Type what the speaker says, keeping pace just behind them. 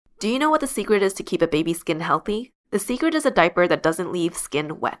Do you know what the secret is to keep a baby's skin healthy? The secret is a diaper that doesn't leave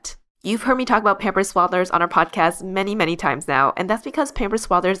skin wet. You've heard me talk about Pampers Swaddlers on our podcast many times now, and that's because Pampers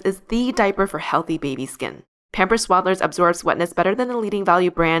Swaddlers is the diaper for healthy baby skin. Pampers Swaddlers absorbs wetness better than the leading value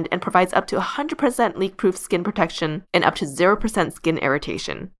brand and provides up to 100% leak-proof skin protection and up to 0% skin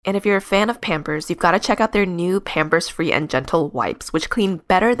irritation. And if you're a fan of Pampers, you've got to check out their new Pampers Free and Gentle wipes, which clean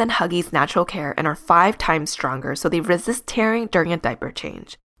better than Huggies Natural Care and are 5 times stronger, so they resist tearing during a diaper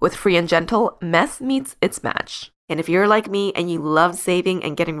change. With Free and Gentle, mess meets its match. And if you're like me and you love saving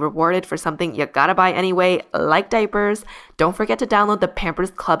and getting rewarded for something you gotta buy anyway, like diapers, don't forget to download the Pampers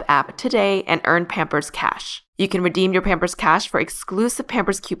Club app today and earn Pampers Cash. You can redeem your Pampers Cash for exclusive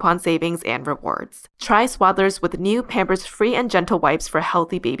Pampers coupon savings and rewards. Try Swaddlers with new Pampers Free and Gentle wipes for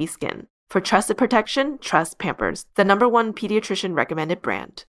healthy baby skin. For trusted protection, trust Pampers, the #1 pediatrician recommended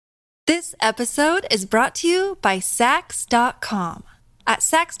brand. This episode is brought to you by Sax.com. At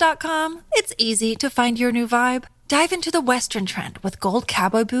Sax.com, it's easy to find your new vibe. Dive into the Western trend with gold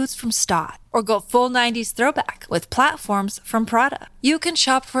cowboy boots from Stott, or go full 90s throwback with platforms from Prada. You can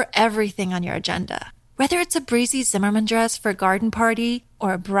shop for everything on your agenda, whether it's a breezy Zimmermann dress for a garden party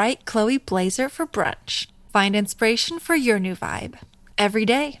or a bright Chloe blazer for brunch. Find inspiration for your new vibe every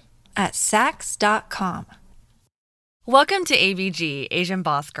day at Sax.com. Welcome to ABG, Asian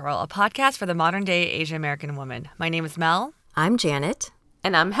Boss Girl, a podcast for the modern-day Asian American woman. My name is Mel. I'm Janet.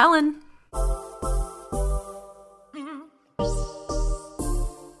 And I'm Helen.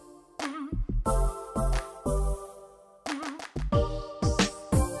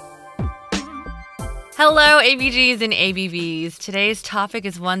 Hello, ABGs and ABVs. Today's topic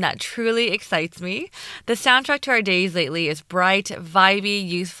is one that truly excites me. The soundtrack to our days lately is bright, vibey,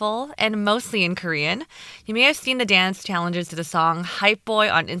 youthful, and mostly in Korean. You may have seen the dance challenges to the song Hype Boy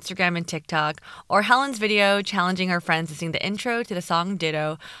on Instagram and TikTok, or Helen's video challenging her friends to sing the intro to the song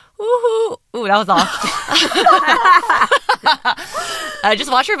Ditto. Woohoo! Ooh, that was off.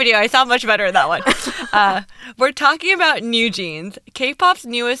 Just watch her video. I sound much better in that one. We're talking about New Jeans, K-pop's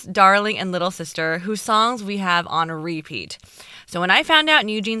newest darling and little sister, whose songs we have on repeat. So when I found out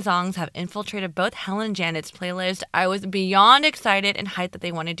New Jeans songs have infiltrated both Helen and Janet's playlist, I was beyond excited and hyped that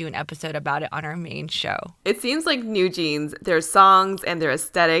they want to do an episode about it on our main show. It seems like New Jeans, their songs and their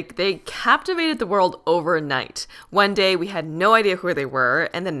aesthetic, they captivated the world overnight. One day we had no idea who they were,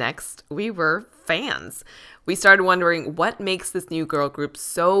 and the next we were fans. We started wondering what makes this new girl group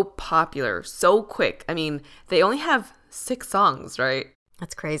so popular, so quick. I mean, they only have 6 songs, right?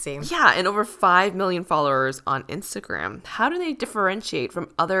 That's crazy. Yeah, and over 5 million followers on Instagram. How do they differentiate from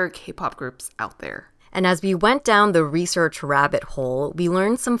other K-pop groups out there? And as we went down the research rabbit hole, we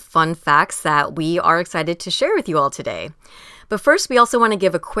learned some fun facts that we are excited to share with you all today. But first, we also want to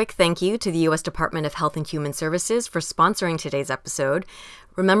give a quick thank you to the U.S. Department of Health and Human Services for sponsoring today's episode.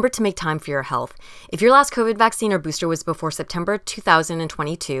 Remember to make time for your health. If your last COVID vaccine or booster was before September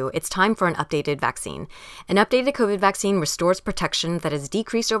 2022, it's time for an updated vaccine. An updated COVID vaccine restores protection that has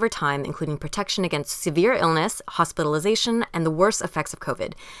decreased over time, including protection against severe illness, hospitalization, and the worst effects of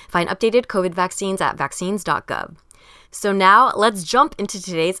COVID. Find updated COVID vaccines at vaccines.gov. So now let's jump into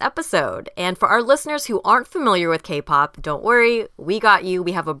today's episode. And for our listeners who aren't familiar with K-pop, don't worry, we got you.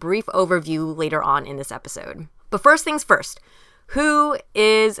 We have a brief overview later on in this episode. But first things first, who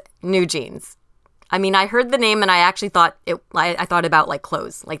is New Jeans? I mean, I heard the name and I actually thought I thought about like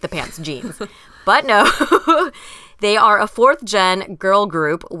clothes, like the pants, jeans. But no, they are a 4th-gen girl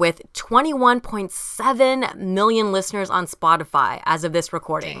group with 21.7 million listeners on Spotify as of this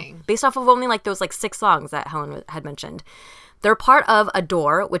recording. Dang. Based off of only like those like 6 songs that Helen had mentioned. They're part of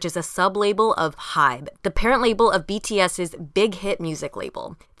Adore, which is a sub-label of HYBE, the parent label of BTS's big hit music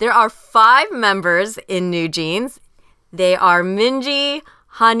label. There are 5 members in New Jeans. They are Minji,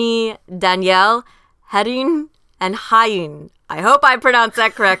 Honey, Danielle, Harin, and Hyun. I hope I pronounced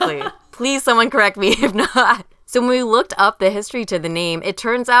that correctly. Please someone correct me if not. So when we looked up the history to the name, it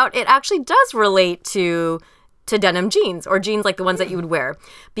turns out it actually does relate to denim jeans, or jeans like the ones that you would wear,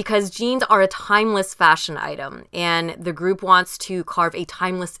 because jeans are a timeless fashion item, and the group wants to carve a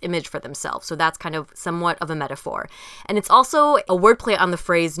timeless image for themselves. So that's kind of somewhat of a metaphor. And it's also a wordplay on the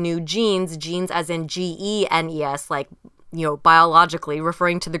phrase new jeans, jeans as in G-E-N-E-S, like, you know, biologically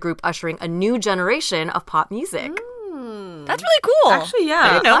referring to the group ushering a new generation of pop music. That's really cool. Actually, yeah. I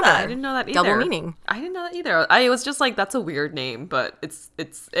didn't know that. I didn't know that either. Double meaning. I didn't know that either. I was just like, that's a weird name, but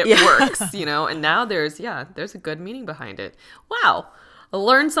it works, you know? And now there's a good meaning behind it. Wow. I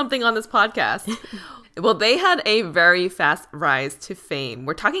learned something on this podcast. Well, they had a very fast rise to fame.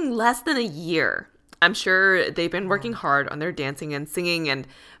 We're talking less than a year. I'm sure they've been working hard on their dancing and singing, and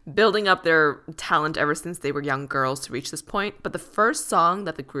building up their talent ever since they were young girls to reach this point. But the first song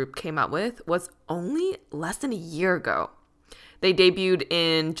that the group came out with was only less than a year ago. They debuted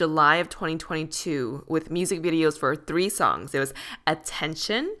in July of 2022 with music videos for 3 songs. It was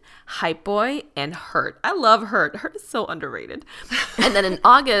Attention, Hype Boy, and Hurt. I love Hurt. Hurt is so underrated. And then in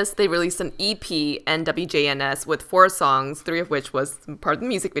August, they released an EP, NWJNS, with 4 songs, 3 of which was part of the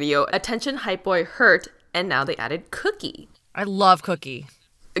music video. Attention, Hype Boy, Hurt, and now they added Cookie. I love Cookie.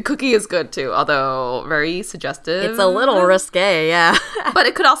 Cookie is good too, although very suggestive. It's a little risque, yeah. But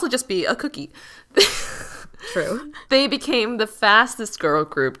it could also just be a cookie. True. They became the fastest girl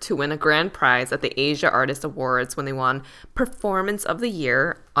group to win a grand prize at the Asia Artist Awards when they won Performance of the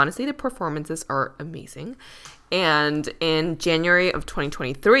Year. Honestly, the performances are amazing. And in January of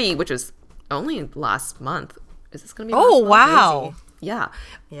 2023, which is only last month. Is this going to be last month? Wow. Crazy. Yeah,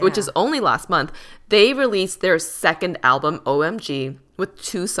 which is only last month. They released their second album, OMG, with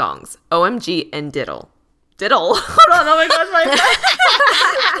 2 songs, OMG and Diddle. Diddle? Hold on, oh my gosh, I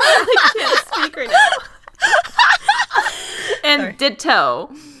can't speak right now. And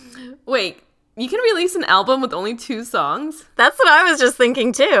Ditto. Wait, you can release an album with only 2 songs? That's what I was just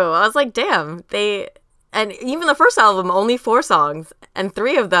thinking too. I was like, damn, and even the first album, only 4 songs, and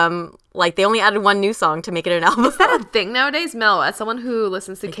 3 of them, like, they only added 1 new song to make it an album. Is that a thing nowadays, Mel? As someone who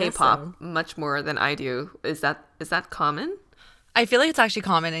listens to K-pop much more than I do, is that common? I feel like it's actually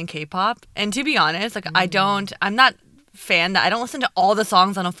common in K-pop. And to be honest, like I'm not fan that I don't listen to all the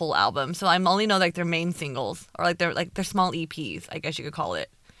songs on a full album. So I only know like their main singles or like their small EPs, I guess you could call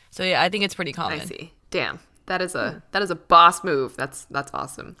it. So yeah, I think it's pretty common. I see. Damn. That is a boss move. That's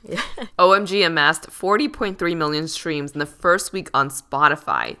awesome. Yeah. OMG amassed 40.3 million streams in the first week on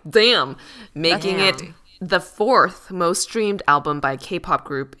Spotify. Damn. Making it the 4th most streamed album by a K-pop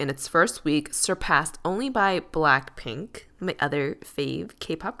group in its first week, surpassed only by Blackpink, my other fave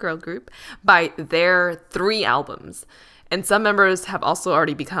K-pop girl group, by their 3 albums. And some members have also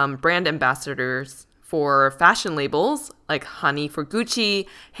already become brand ambassadors for fashion labels like Honey for Gucci,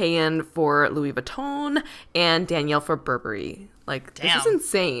 Haeyeon for Louis Vuitton, and Danielle for Burberry. Like, This is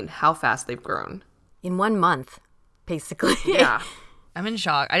insane how fast they've grown. In 1 month, basically. Yeah. I'm in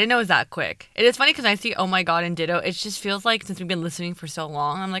shock. I didn't know it was that quick. It is funny because I see Oh My God and Ditto. It just feels like since we've been listening for so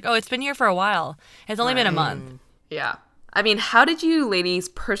long, I'm like, oh, it's been here for a while. It's only been a month. Yeah. I mean, how did you ladies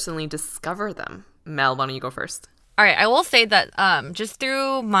personally discover them? Mel, why don't you go first? All right, I will say that just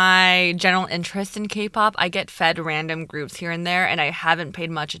through my general interest in K-pop, I get fed random groups here and there, and I haven't paid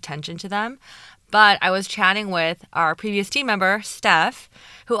much attention to them. But I was chatting with our previous team member, Steph,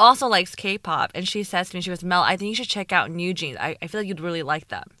 who also likes K-pop, and she says to me, she goes, Mel, I think you should check out New Jeans. I feel like you'd really like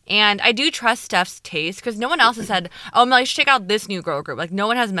them. And I do trust Steph's taste, because no one else has said, oh, Mel, you should check out this new girl group. Like, no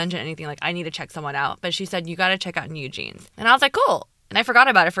one has mentioned anything like, I need to check someone out. But she said, you got to check out New Jeans. And I was like, cool. And I forgot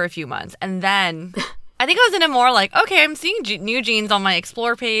about it for a few months. And then I think I was in a more like, okay, I'm seeing New Jeans on my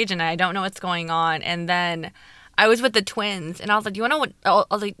Explore page, and I don't know what's going on. And then I was with the twins, and I was like, do you want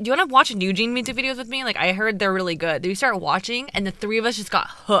to watch New Jeans music videos with me? Like, I heard they're really good. We started watching, and the 3 of us just got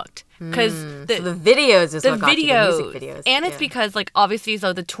hooked. Because so the videos is what got you the music videos. And it's because, like, obviously,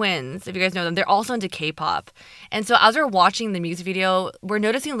 so the twins, if you guys know them, they're also into K-pop. And so as we're watching the music video, we're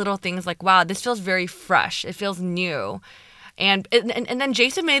noticing little things like, wow, this feels very fresh. It feels new. And then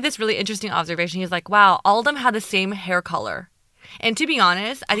Jason made this really interesting observation. He's like, wow, all of them have the same hair color. And to be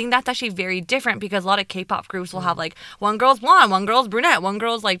honest, I think that's actually very different because a lot of K-pop groups will have like one girl's blonde, one girl's brunette, one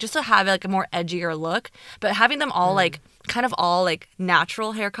girl's like just to have like a more edgier look. But having them all like kind of all like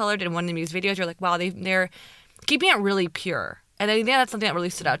natural hair colored in one of the music videos, you're like, wow, they're keeping it really pure. And I think that's something that really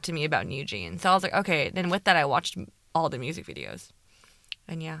stood out to me about New Jeans. So I was like, okay, then with that, I watched all the music videos.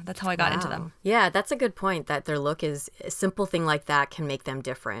 And yeah, that's how I got into them. Yeah, that's a good point that their look is a simple thing like that can make them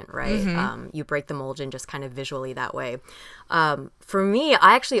different, right? Mm-hmm. You break the mold and just kind of visually that way. For me,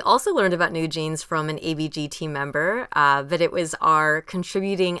 I actually also learned about New Jeans from an ABG team member, but it was our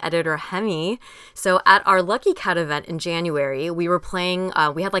contributing editor, Hemi. So at our Lucky Cat event in January, we were playing,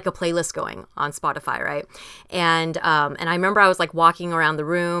 we had like a playlist going on Spotify, right? And I remember I was like walking around the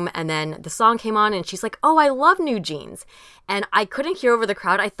room and then the song came on and she's like, oh, I love New Jeans. And I couldn't hear over the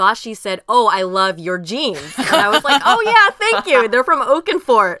crowd. I thought she said, oh, I love your jeans. And I was like, oh, yeah, thank you. They're from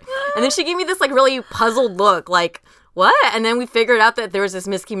Oakenfort. And then she gave me this like really puzzled look, like, what? And then we figured out that there was this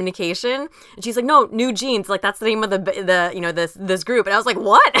miscommunication. And she's like, no, New Jeans. Like, that's the name of this group. And I was like,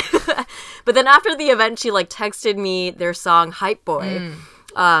 what? But then after the event, she like texted me their song Hype Boy.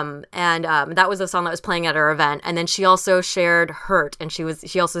 That was a song that was playing at our event. And then she also shared Hurt, and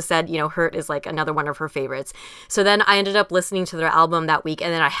she also said, Hurt is like another one of her favorites. So then I ended up listening to their album that week,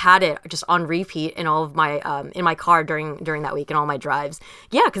 and then I had it just on repeat in all of my in my car during that week and all my drives.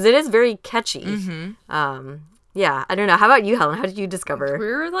 Yeah, because it is very catchy. Yeah, I don't know. How about you, Helen? How did you discover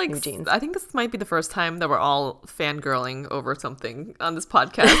New Jeans? I think this might be the first time that we're all fangirling over something on this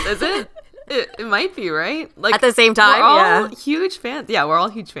podcast, is it? It might be, right? Like at the same time, we're all huge fans. Yeah, we're all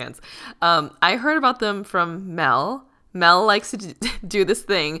huge fans. I heard about them from Mel. Mel likes to do this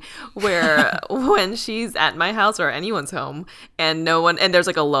thing where when she's at my house or anyone's home and there's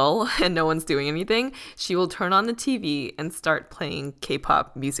like a lull and no one's doing anything, she will turn on the TV and start playing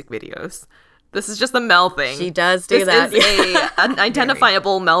K-pop music videos. This is just a Mel thing. She does do that. This is an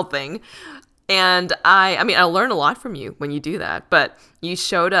identifiable Mel thing. And I'll learn a lot from you when you do that. But you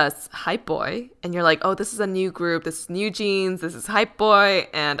showed us Hype Boy, and you're like, oh, this is a new group. This is New Jeans. This is Hype Boy.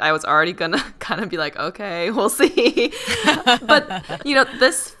 And I was already going to kind of be like, okay, we'll see. But,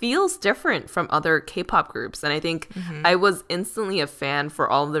 this feels different from other K-pop groups. And I think I was instantly a fan for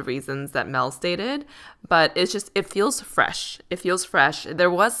all of the reasons that Mel stated. But it feels fresh. It feels fresh.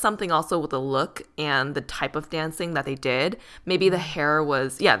 There was something also with the look and the type of dancing that they did. Maybe the hair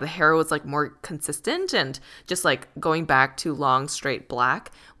was like more consistent and just like going back to long, straight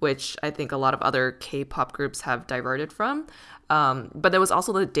black, which I think a lot of other K-pop groups have diverted from. But there was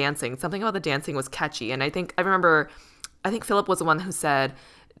also the dancing. Something about the dancing was catchy. And I think Philip was the one who said,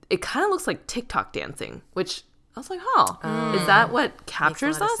 it kind of looks like TikTok dancing, which I was like, is that what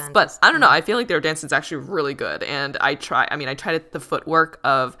captures us? But I don't know. I feel like their dance is actually really good. And I tried the footwork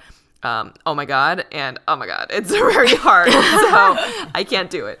of oh my God, and oh my God, it's very hard. So I can't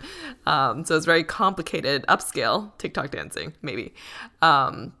do it. So it's very complicated, upscale TikTok dancing, maybe.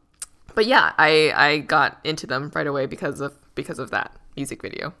 But yeah, I got into them right away because of that music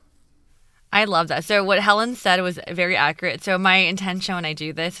video. I love that. So what Helen said was very accurate. So my intention when I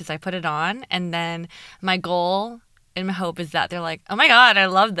do this is I put it on, and then my goal and my hope is that they're like, oh my God, I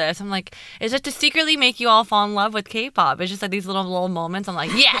love this. I'm like, it's just to secretly make you all fall in love with K-pop. It's just like these little moments. I'm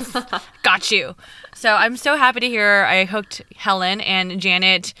like, yes, got you. So I'm so happy to hear I hooked Helen and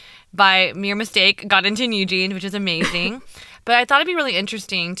Janet by mere mistake, got into New Jeans, which is amazing. But I thought it'd be really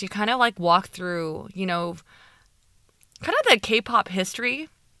interesting to kind of like walk through, kind of the K-pop history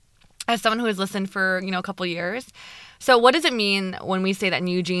as someone who has listened for, a couple years. So what does it mean when we say that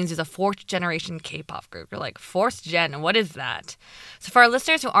New Jeans is a fourth generation K-pop group? You're like, fourth gen, what is that? So for our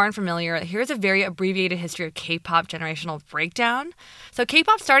listeners who aren't familiar, here's a very abbreviated history of K-pop generational breakdown. So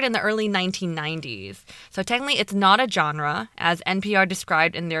K-pop started in the early 1990s. So technically it's not a genre, as NPR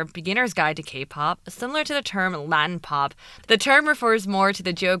described in their beginner's guide to K-pop. Similar to the term Latin pop, the term refers more to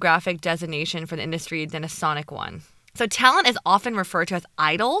the geographic designation for the industry than a sonic one. So talent is often referred to as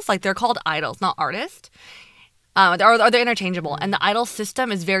idols, like they're called idols, not artists. Or they're interchangeable. And the idol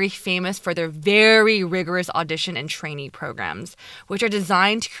system is very famous for their very rigorous audition and trainee programs, which are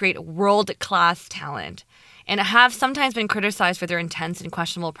designed to create world-class talent. And have sometimes been criticized for their intense and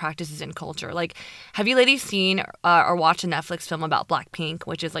questionable practices in culture. Like, have you ladies seen or watched a Netflix film about Blackpink,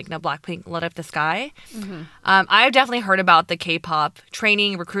 which is like, Blackpink Lit Up the Sky? Mm-hmm. I've definitely heard about the K-pop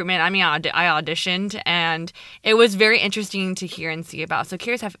training, recruitment. I auditioned, and it was very interesting to hear and see about. So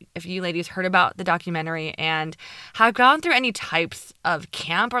curious if you ladies heard about the documentary and have gone through any types of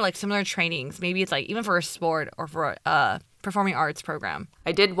camp or like similar trainings. Maybe it's like even for a sport or for performing arts program.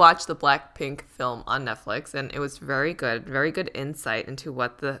 I did watch the Blackpink film on Netflix, and it was very good insight into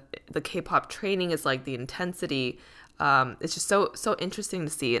what the K-pop training is like, the intensity. It's just so interesting to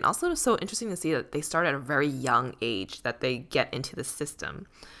see, and also so interesting to see that they start at a very young age, that they get into the system.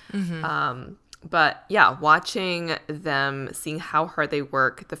 Mm-hmm. But yeah, watching them, seeing how hard they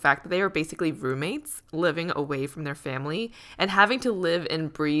work, the fact that they are basically roommates living away from their family and having to live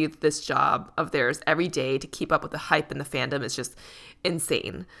and breathe this job of theirs every day to keep up with the hype and the fandom is just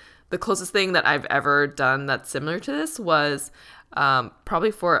insane. The closest thing that I've ever done that's similar to this was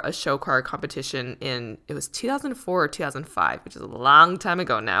probably for a show car competition it was 2004 or 2005, which is a long time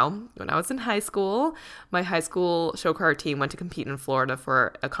ago now. When I was in high school, my high school show car team went to compete in Florida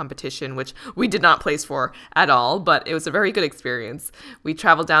for a competition, which we did not place for at all, but it was a very good experience. We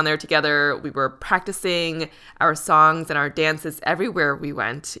traveled down there together. We were practicing our songs and our dances everywhere we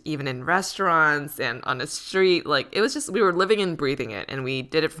went, even in restaurants and on the street. Like, it was just, we were living and breathing it, and we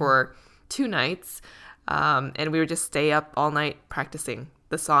did it for 2 nights. And we would just stay up all night practicing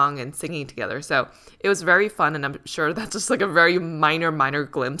the song and singing together. So it was very fun, and I'm sure that's just like a very minor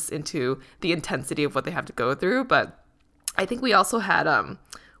glimpse into the intensity of what they have to go through. But I think we also had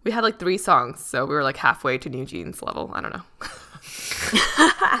like 3 songs, so we were like halfway to New Jeans level. I don't know.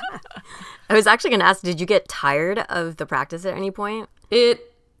 I was actually going to ask, did you get tired of the practice at any point?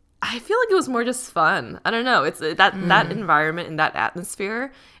 I feel like it was more just fun. I don't know. It's that environment and that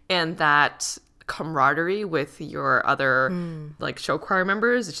atmosphere and that camaraderie with your other like show choir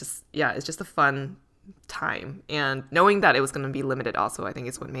members. It's just a fun time. And knowing that it was going to be limited also, I think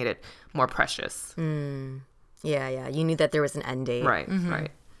is what made it more precious. Yeah. You knew that there was an end date. Right,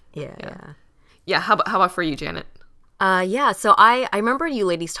 right. Yeah. Yeah, how about for you, Janet? So I remember you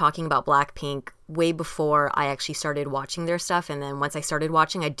ladies talking about Blackpink way before I actually started watching their stuff. And then once I started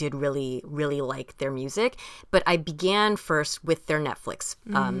watching, I did really, really like their music. But I began first with their Netflix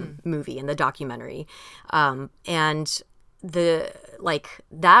movie and the documentary. And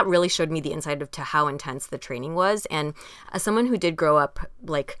that really showed me the insight to how intense the training was. And as someone who did grow up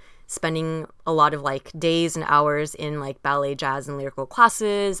like spending a lot of like days and hours in like ballet, jazz, and lyrical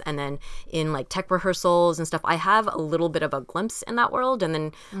classes, and then in like tech rehearsals and stuff, I have a little bit of a glimpse in that world. And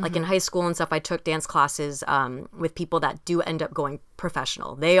then like in high school and stuff, I took dance classes with people that do end up going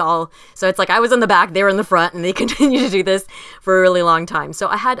professional. So it's like I was in the back, they were in the front, and they continue to do this for a really long time. So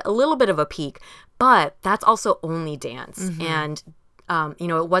I had a little bit of a peak, but that's also only dance. And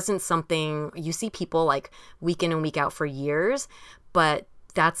it wasn't something you see people like week in and week out for years, but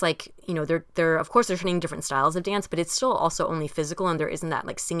that's like, they're of course they're training different styles of dance, but it's still also only physical, and there isn't that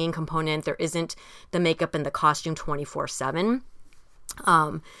like singing component. There isn't the makeup and the costume 24/7.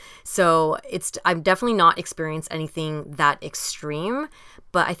 So I've definitely not experienced anything that extreme,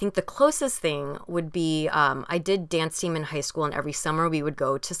 but I think the closest thing would be, I did dance team in high school, and every summer we would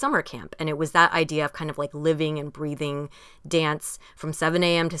go to summer camp. And it was that idea of kind of like living and breathing dance from 7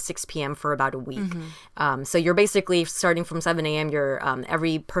 a.m. to 6 p.m. for about a week. So you're basically starting from 7 a.m.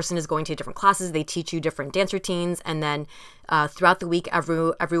 Every person is going to different classes. They teach you different dance routines. And then throughout the week,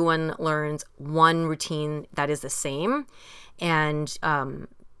 everyone learns one routine that is the same. And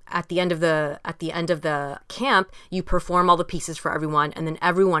at the end of the camp, you perform all the pieces for everyone, and then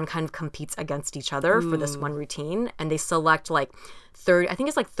everyone kind of competes against each other for this one routine. And they select like 30, I think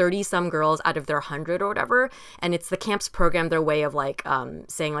it's like 30 some girls out of their 100 or whatever. And it's the camp's program, their way of like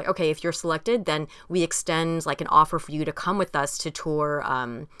saying like, okay, if you're selected, then we extend like an offer for you to come with us to tour.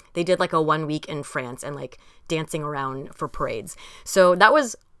 They did like a 1 week in France and like dancing around for parades. So that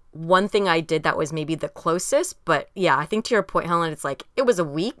was one thing I did that was maybe the closest. But yeah, I think to your point, Helen, it's like it was a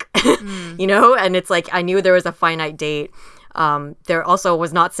week, and it's like I knew there was a finite date. There also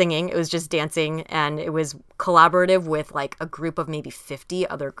was not singing, it was just dancing, and it was collaborative with like a group of maybe 50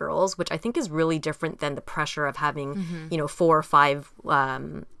 other girls, which I think is really different than the pressure of having 4 or 5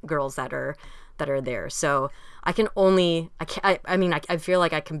 girls that are there. So I feel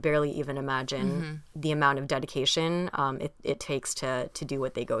like I can barely even imagine the amount of dedication it takes to do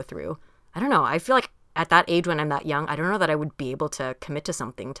what they go through. I don't know. I feel like at that age, when I'm that young, I don't know that I would be able to commit to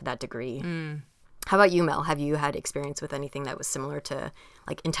something to that degree. How about you, Mel? Have you had experience with anything that was similar to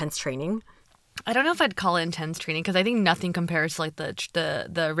like intense training? I don't know if I'd call it intense training, because I think nothing compares to like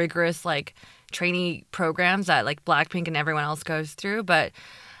the rigorous like training programs that like Blackpink and everyone else goes through. But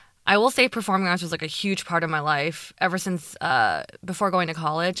I will say performing arts was like a huge part of my life ever since before going to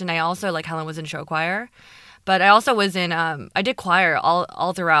college. And I also, like Helen, was in show choir. But I also was in, I did choir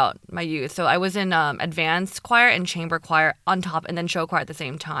all throughout my youth. So I was in advanced choir and chamber choir on top, and then show choir at the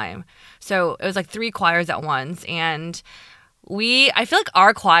same time. So it was like 3 choirs at once. And I feel like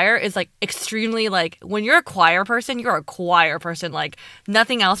our choir is like extremely like, when you're a choir person, you're a choir person. Like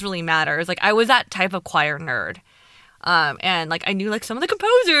nothing else really matters. Like I was that type of choir nerd. And like I knew like some of the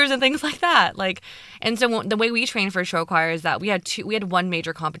composers and things like that. Like, and so the way we trained for show choir is that we had one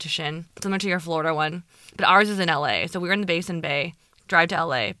major competition similar to your Florida one, but ours is in LA. So we were in the Basin Bay, drive to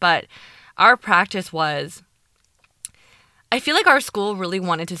LA. But our practice was, I feel like our school really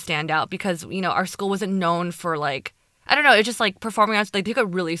wanted to stand out because, our school wasn't known for like, I don't know, it's just like performing arts, like they took it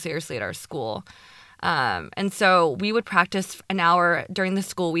really seriously at our school. And so we would practice an hour during the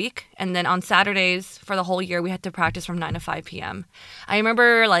school week. And then on Saturdays for the whole year, we had to practice from 9 to 5 p.m. I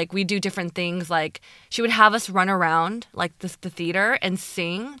remember like we do different things. Like she would have us run around like the theater and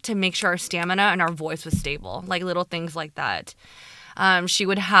sing to make sure our stamina and our voice was stable. Like little things like that. She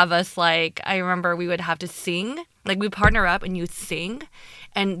would have us like, I remember we would have to sing. Like we'd partner up and you'd sing.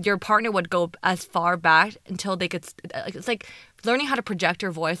 And your partner would go as far back until they could, it's like learning how to project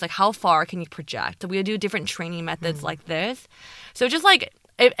your voice, like how far can you project? So we would do different training methods like this. So just like,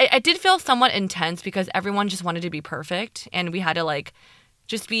 it did feel somewhat intense because everyone just wanted to be perfect. And we had to like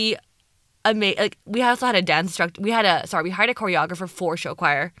just be like we also had a dance instructor. We hired a choreographer for show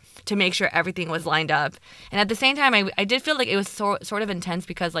choir to make sure everything was lined up. And at the same time, I did feel like it was sort of intense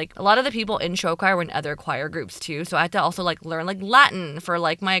because like a lot of the people in show choir were in other choir groups too. So I had to also like learn like Latin for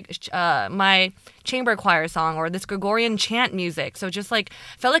like my chamber choir song or this Gregorian chant music. So just like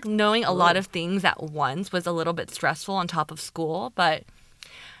felt like knowing a lot of things at once was a little bit stressful on top of school, but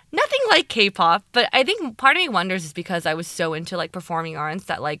nothing like K-pop. But I think part of me wonders is because I was so into like performing arts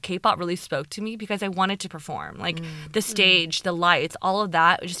that like K-pop really spoke to me because I wanted to perform. Like the stage, the lights, all of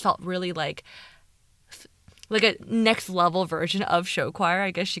that, it just felt really like a next level version of show choir,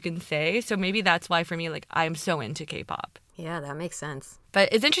 I guess you can say. So maybe that's why for me, like I'm so into K-pop. Yeah, that makes sense. But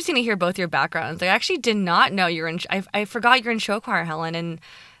it's interesting to hear both your backgrounds. I actually did not know you're in. I forgot you're in show choir, Helen and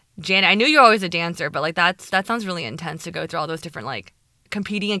Janet. I knew you're always a dancer, but like that sounds really intense to go through all those different like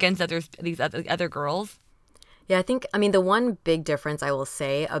competing against these other girls. Yeah, I mean, the one big difference I will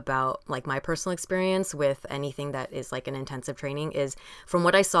say about like my personal experience with anything that is like an intensive training is from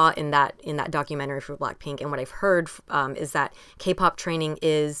what I saw in that documentary for Blackpink and what I've heard is that K-pop training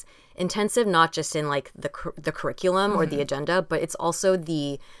is intensive, not just in like the curriculum or the agenda, but it's also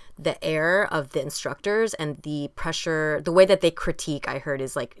the air of the instructors and the pressure, the way that they critique, I heard,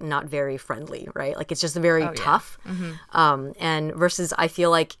 is like not very friendly, right? Like it's just very tough. And versus I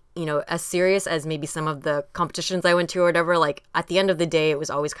feel like, you know, as serious as maybe some of the competitions I went to or whatever, like at the end of the day, it was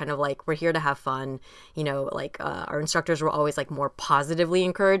always kind of like, we're here to have fun. You know, like our instructors were always like more positively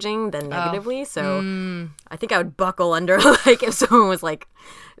encouraging than negatively. So I think I would buckle under like if someone was like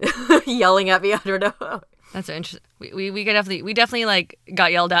yelling at me, I don't know. That's so interesting. We definitely like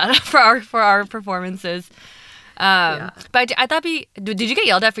got yelled at for our performances. But I thought did you get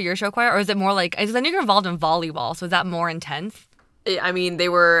yelled at for your show choir, or is it more like, I know you're involved in volleyball, so is that more intense? I mean, they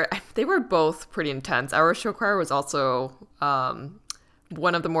were both pretty intense. Our show choir was also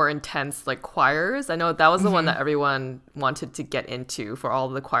one of the more intense like choirs. I know that was the one that everyone wanted to get into for all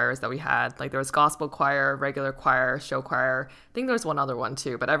the choirs that we had. Like there was gospel choir, regular choir, show choir. I think there was one other one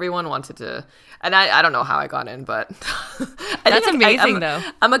too, but everyone wanted to. And I don't know how I got in, but that's amazing though.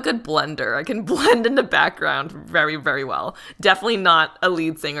 I'm a good blender. I can blend in the background very, very well. Definitely not a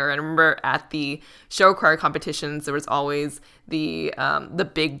lead singer. I remember at the show choir competitions, there was always the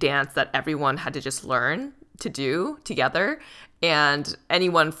big dance that everyone had to just learn to do together. And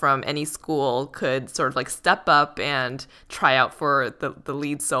anyone from any school could sort of like step up and try out for the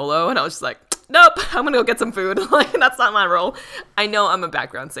lead solo. And I was just like, nope, I'm going to go get some food. Like, that's not my role. I know I'm a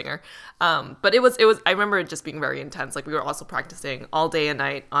background singer. But it was, I remember it just being very intense. Like we were also practicing all day and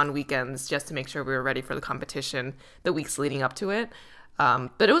night on weekends just to make sure we were ready for the competition the weeks leading up to it.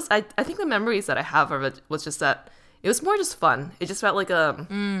 But it was, I think the memories that I have of it was just that it was more just fun. It just felt like a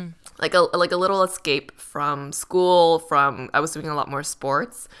little escape from school. I was doing a lot more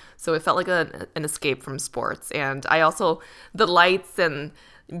sports, so it felt like an escape from sports. And I also, the lights and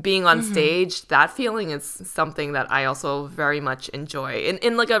being on stage, that feeling is something that I also very much enjoy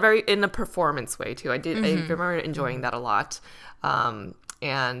in like in a performance way too. I remember enjoying that a lot.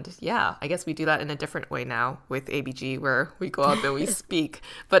 And yeah, I guess we do that in a different way now with ABG, where we go out and we speak.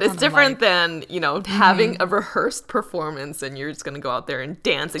 But it's different than, you know, having a rehearsed performance and you're just going to go out there and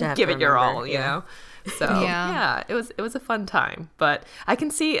dance and give it your all, you know? So yeah, it was a fun time. But I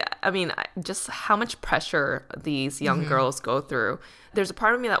can see, I mean, just how much pressure these young girls go through. There's a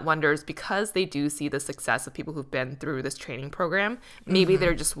part of me that wonders, because they do see the success of people who've been through this training program, maybe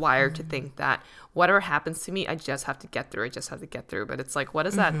they're just wired to think that whatever happens to me, I just have to get through. I just have to get through. But it's like, what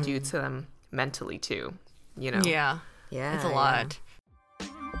does that do to them mentally too? You know? Yeah. It's a lot.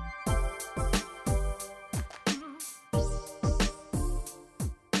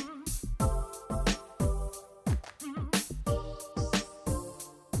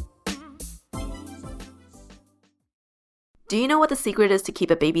 Do you know what the secret is to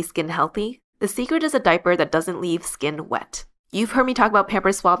keep a baby's skin healthy? The secret is a diaper that doesn't leave skin wet. You've heard me talk about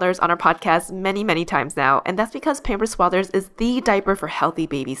Pampers Swaddlers on our podcast many, many times now, and that's because Pampers Swaddlers is the diaper for healthy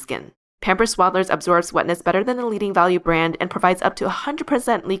baby skin. Pampers Swaddlers absorbs wetness better than the leading value brand and provides up to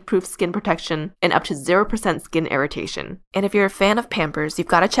 100% leak-proof skin protection and up to 0% skin irritation. And if you're a fan of Pampers, you've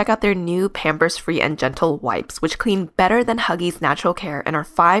got to check out their new Pampers Free and Gentle wipes, which clean better than Huggies Natural Care and are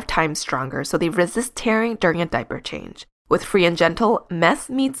 5 times stronger, so they resist tearing during a diaper change. With Free and Gentle, mess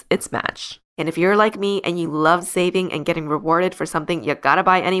meets its match. And if you're like me and you love saving and getting rewarded for something you gotta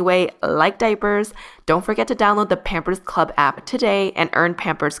buy anyway, like diapers, don't forget to download the Pampers Club app today and earn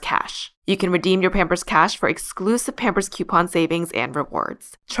Pampers Cash. You can redeem your Pampers Cash for exclusive Pampers coupon savings and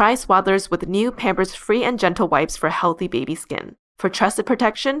rewards. Try Swaddlers with new Pampers Free and Gentle wipes for healthy baby skin. For trusted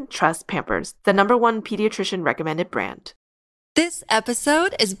protection, trust Pampers, the #1 pediatrician recommended brand. This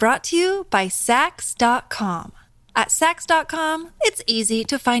episode is brought to you by Sax.com. At Sax.com, it's easy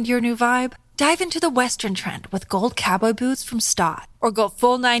to find your new vibe. Dive into the Western trend with gold cowboy boots from Stott, or go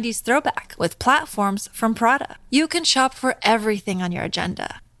full 90s throwback with platforms from Prada. You can shop for everything on your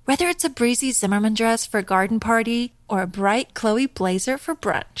agenda, whether it's a breezy Zimmermann dress for a garden party or a bright Chloe blazer for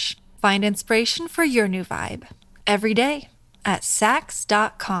brunch. Find inspiration for your new vibe every day at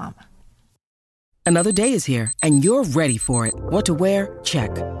Sax.com. Another day is here, and you're ready for it. What to wear? Check.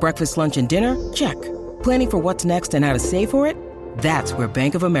 Breakfast, lunch, and dinner? Check. Planning for what's next and how to save for it? That's where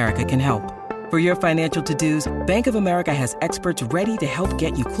Bank of America can help. For your financial to-dos, Bank of America has experts ready to help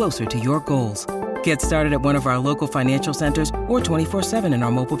get you closer to your goals. Get started at one of our local financial centers or 24/7 in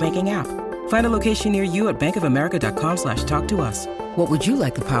our mobile banking app. Find a location near you at bankofamerica.com/talktous. What would you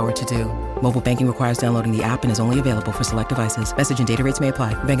like the power to do? Mobile banking requires downloading the app and is only available for select devices. Message and data rates may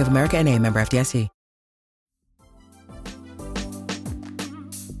apply. Bank of America N.A., member FDIC.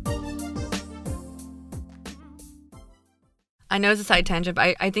 I know it's a side tangent,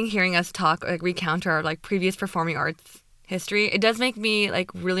 but I think hearing us talk, like recount our like previous performing arts history, it does make me like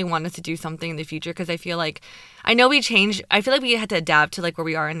really want us to do something in the future, because I feel like I know we changed. I feel like we had to adapt to like where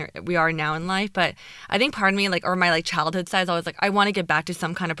we are now in life. But I think part of me, like, or my like childhood side is always like, I want to get back to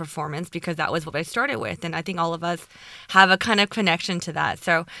some kind of performance because that was what I started with, and I think all of us have a kind of connection to that.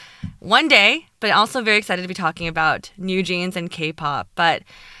 So one day, but also very excited to be talking about New Jeans and K-pop, but.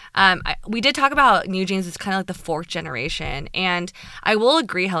 We did talk about New Jeans as kind of like the fourth generation, and I will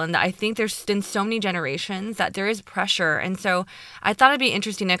agree, Helen, that I think there's been so many generations that there is pressure, and so I thought it'd be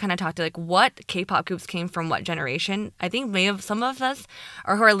interesting to kind of talk to like what K-pop groups came from what generation. I think some of us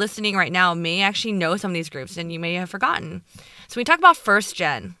or who are listening right now may actually know some of these groups, and you may have forgotten. So we talk about first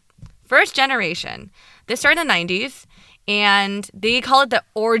generation. This started in the 90s. And they call it the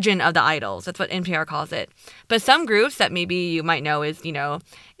origin of the idols. That's what NPR calls it. But some groups that maybe you might know is,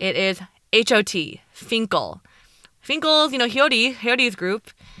 it is H.O.T., Finkel. Finkel's, Hyori's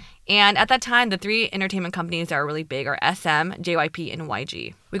group. And at that time, the three entertainment companies that are really big are SM, JYP, and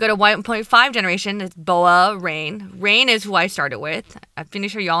YG. We go to 1.5 generation. It's BoA, Rain. Rain is who I started with. I'm pretty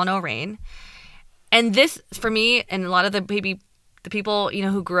sure y'all know Rain. And this, for me, and a lot of the people,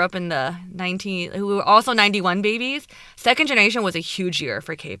 who grew up in the who were also 91 babies, second generation was a huge year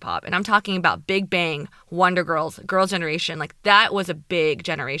for K-pop. And I'm talking about Big Bang, Wonder Girls, Girls' Generation. Like, that was a big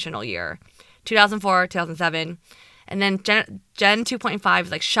generational year. 2004, 2007. And then Gen 2.5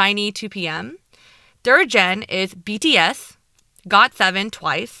 is like SHINee, 2PM. Third gen is BTS, GOT7,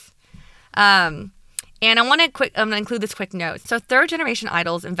 Twice. And I'm going to include this quick note. So third generation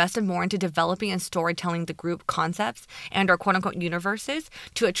idols invested more into developing and storytelling the group concepts and or quote unquote universes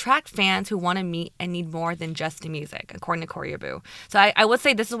to attract fans who want to meet and need more than just the music, according to Koreaboo. So I would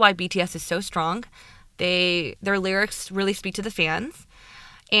say this is why BTS is so strong. Their lyrics really speak to the fans.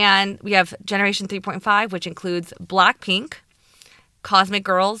 And we have Generation 3.5, which includes Blackpink, Cosmic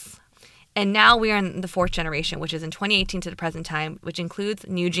Girls, and now we are in the fourth generation, which is in 2018 to the present time, which includes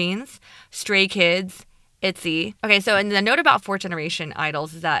New Jeans, Stray Kids, ITZY. Okay, so and the note about fourth generation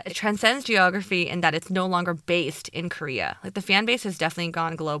idols is that it transcends geography and that it's no longer based in Korea. Like, the fan base has definitely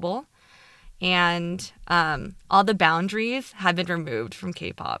gone global, and all the boundaries have been removed from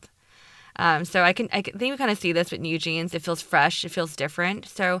K-pop. So I think we kind of see this with New Jeans. It feels fresh, it feels different.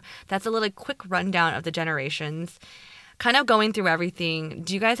 So that's a little quick rundown of the generations. Kind of going through everything.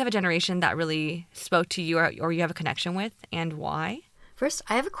 Do you guys have a generation that really spoke to you or you have a connection with, and why? First,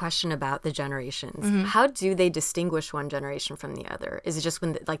 I have a question about the generations. Mm-hmm. How do they distinguish one generation from the other? Is it just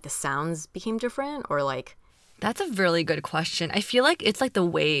when the sounds became different, or like? That's a really good question. I feel like it's like the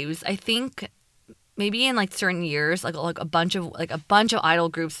waves. I think maybe in like certain years, like a bunch of idol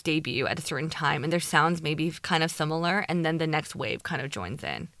groups debut at a certain time, and their sounds may be kind of similar, and then the next wave kind of joins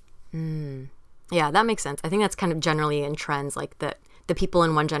in. Yeah, that makes sense. I think that's kind of generally in trends, like the people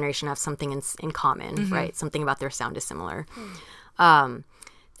in one generation have something in common, Mm-hmm. right? Something about their sound is similar.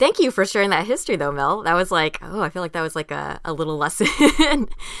 Thank you for sharing that history, though, Mel. That was like, I feel like that was like a little lesson.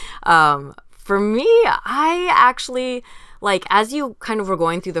 For me, I actually, like, as you kind of were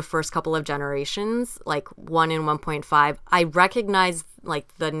going through the first couple of generations, like 1 and 1.5, I recognized like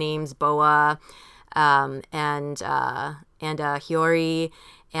the names BoA and Hyori,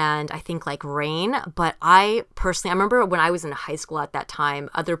 and I think like Rain. But I personally, I remember when I was in high school at that time,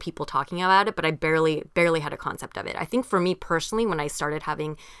 other people talking about it, but I barely had a concept of it. I think for me personally, when I started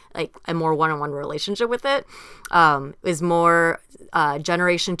having like a more one-on-one relationship with it, was more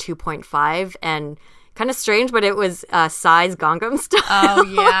Generation 2.5, and kind of strange, but it was Psy's Gangnam Style. Oh,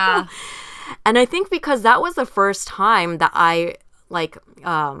 yeah. And I think because that was the first time that I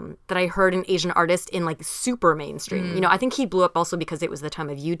that I heard an Asian artist in like super mainstream. You know, I think he blew up also because it was the time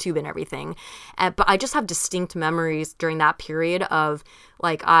of YouTube and everything. But I just have distinct memories during that period of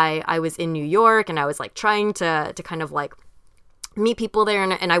like I was in New York and I was like trying to kind of like meet people there,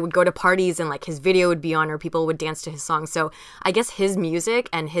 and I would go to parties and like his video would be on or people would dance to his songs. So I guess his music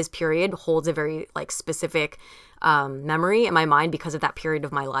and his period holds a very like specific memory in my mind because of that period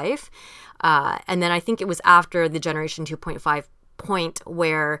of my life. And then I think it was after the Generation 2.5 point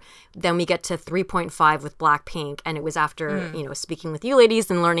where then we get to 3.5 with Blackpink, and it was after you know, speaking with you ladies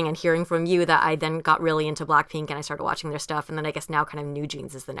and learning and hearing from you that I then got really into Blackpink and I started watching their stuff, and then I guess now kind of New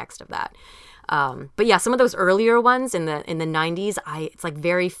Jeans is the next of that. But yeah, some of those earlier ones in the 90s, it's like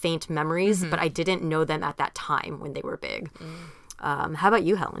very faint memories, but I didn't know them at that time when they were big. How about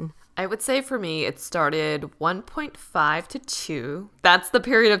you, Helen? I would say for me, it started 1.5 to 2. That's the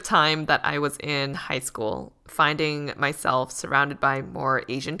period of time that I was in high school, finding myself surrounded by more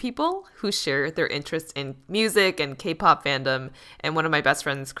Asian people who share their interest in music and K-pop fandom. And one of my best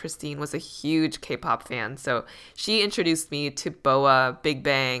friends, Christine, was a huge K-pop fan. So she introduced me to BoA, Big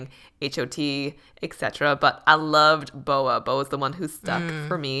Bang, H.O.T., etc. But I loved BoA. BoA's the one who stuck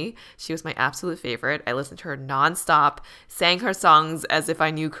for me. She was my absolute favorite. I listened to her nonstop, sang her songs as if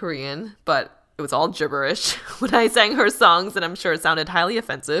I knew Korean, but it was all gibberish when I sang her songs, and I'm sure it sounded highly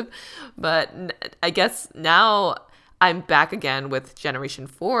offensive. But I guess now I'm back again with Generation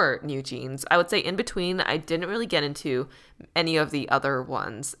 4 New Jeans. I would say in between, I didn't really get into any of the other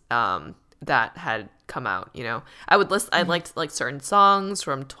ones that had come out, you know. I liked like certain songs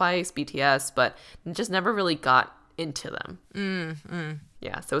from Twice, BTS, but just never really got into them.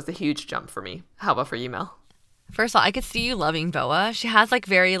 Yeah, so it was a huge jump for me. How about for you, Mel? First of all, I could see you loving BoA. She has like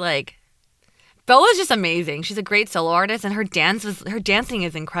very like, BoA's just amazing. She's a great solo artist, and her dancing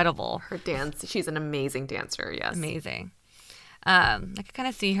is incredible. She's an amazing dancer. Yes, amazing. I could kind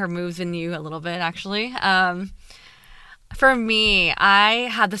of see her moves in you a little bit, actually. For me, I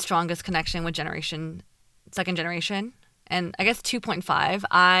had the strongest connection with second generation, and I guess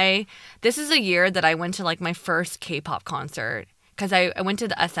 2.5. This is a year that I went to like my first K-pop concert, because I went to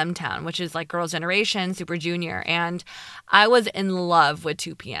the SM Town, which is like Girls' Generation, Super Junior, and I was in love with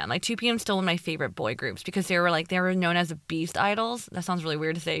 2PM. Like 2PM is still one of my favorite boy groups because they were known as beast idols. That sounds really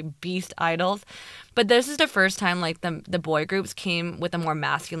weird to say, beast idols. But this is the first time like the boy groups came with a more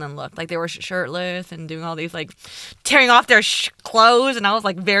masculine look. Like they were shirtless and doing all these like tearing off their clothes, and I was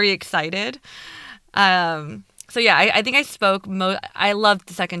like very excited. So yeah, I think I loved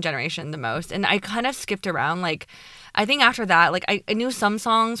the second generation the most, and I kind of skipped around. Like I think after that, like I knew some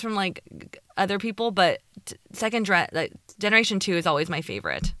songs from like other people, but Generation 2 is always my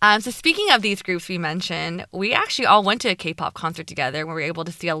favorite. So speaking of these groups we mentioned, we actually all went to a K-pop concert together where we were able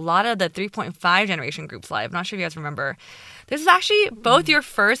to see a lot of the 3.5 generation groups live. I'm not sure if you guys remember. This is actually both your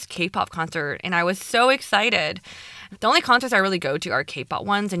first K-pop concert, and I was so excited. The only concerts I really go to are K-pop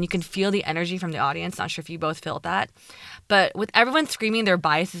ones, and you can feel the energy from the audience. Not sure if you both felt that. But with everyone screaming their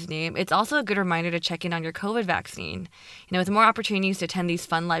bias's name, it's also a good reminder to check in on your COVID vaccine. You know, with more opportunities to attend these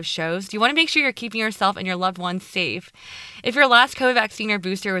fun live shows, you want to make sure you're keeping yourself and your loved ones safe. If your last COVID vaccine or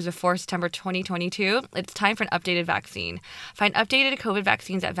booster was before September 2022, it's time for an updated vaccine. Find updated COVID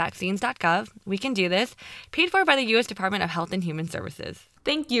vaccines at vaccines.gov. We can do this. Paid for by the U.S. Department of Health and Human Services.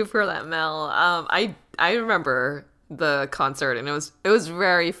 Thank you for that, Mel. I remember the concert, and it was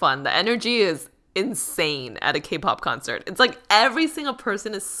very fun. The energy is insane at a K-pop concert. It's like every single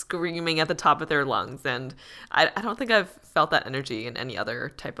person is screaming at the top of their lungs, and I don't think I've felt that energy in any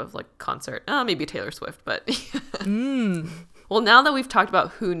other type of like concert. Maybe Taylor Swift, but Well, now that we've talked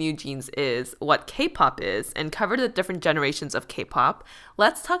about who New Jeans is, what K-pop is, and covered the different generations of K-pop,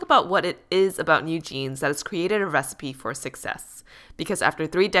 let's talk about what it is about New Jeans that has created a recipe for success. Because after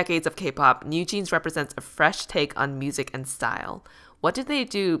 3 decades of K-pop, New Jeans represents a fresh take on music and style. What do they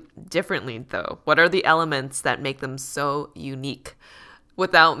do differently, though? What are the elements that make them so unique?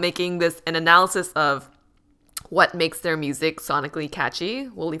 Without making this an analysis of what makes their music sonically catchy,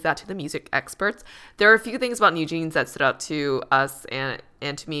 we'll leave that to the music experts. There are a few things about New Jeans that stood out to us and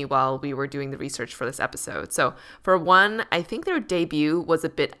to me while we were doing the research for this episode. So for one, I think their debut was a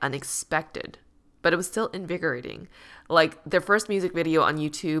bit unexpected, but it was still invigorating. Like their first music video on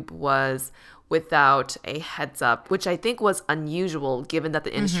YouTube was without a heads up, which I think was unusual given that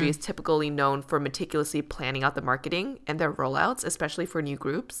the industry is typically known for meticulously planning out the marketing and their rollouts, especially for new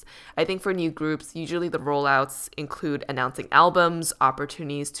groups. I think for new groups, usually the rollouts include announcing albums,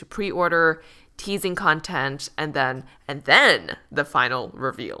 opportunities to pre-order, teasing content, and then the final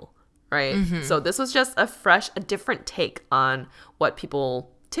reveal, right? So this was just a different take on what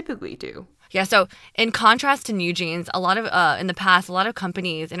people typically do. Yeah, so in contrast to New Jeans, a lot of in the past, a lot of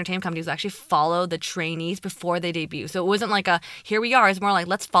companies, entertainment companies, actually follow the trainees before they debut. So it wasn't like a here we are. It's more like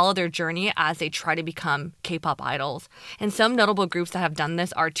let's follow their journey as they try to become K-pop idols. And some notable groups that have done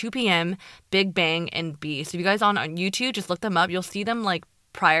this are 2PM, Big Bang, and B. So if you guys on YouTube, just look them up. You'll see them like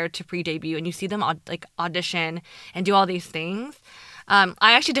prior to pre-debut, and you see them like audition and do all these things. I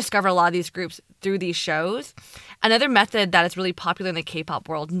actually discovered a lot of these groups through these shows. Another method that is really popular in the K-pop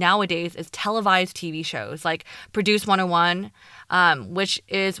world nowadays is televised TV shows like Produce 101, which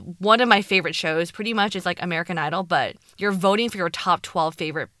is one of my favorite shows. Pretty much it's like American Idol, but you're voting for your top 12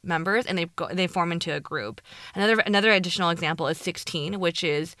 favorite members, and they form into a group. Another additional example is 16, which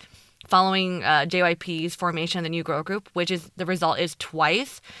is following JYP's formation of the new girl group, which is the result is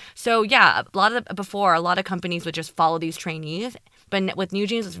Twice. So yeah, a lot of companies would just follow these trainees, but with New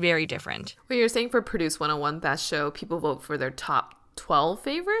Jeans it's very different. Wait, you're saying for Produce 101, that show, people vote for their top 12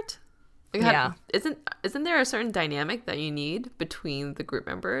 favorite? Like, Yeah. Isn't there a certain dynamic that you need between the group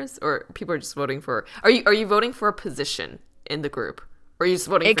members, or people are just voting for? Are you voting for a position in the group, or are you just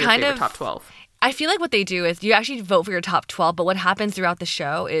voting for your favorite top 12? I feel like what they do is you actually vote for your top 12, but what happens throughout the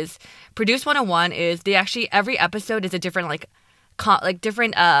show is Produce 101 is every episode is a different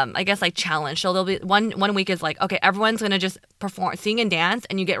I guess like challenge. So there'll be one week is like, okay, everyone's gonna just perform, sing and dance,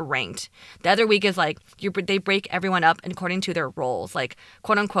 and you get ranked. The other week is like they break everyone up according to their roles, like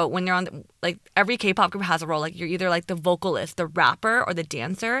quote unquote. When they're on like every K-pop group has a role. Like you're either like the vocalist, the rapper, or the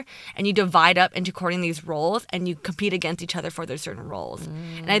dancer, and you divide up into according these roles, and you compete against each other for their certain roles.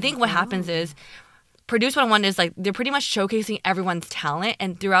 And I think what happens is Produce 101 is like they're pretty much showcasing everyone's talent,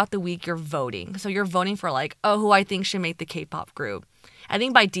 and throughout the week you're voting. So you're voting for like, oh, who I think should make the K-pop group. I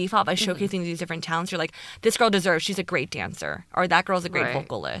think by default, by showcasing these different talents, you're like, this girl deserves, she's a great dancer, or that girl's a great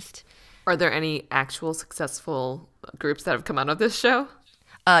vocalist. Are there any actual successful groups that have come out of this show?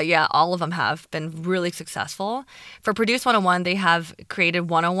 Yeah, all of them have been really successful. For Produce 101, they have created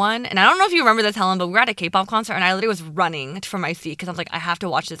 101. And I don't know if you remember this, Helen, but we were at a K-pop concert, and I literally was running from my seat because I was like, I have to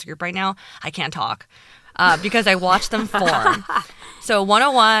watch this group right now. I can't talk because I watched them form. So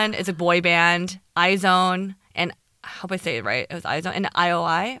 101 is a boy band, IZone, and I hope I say it right. It was IZone and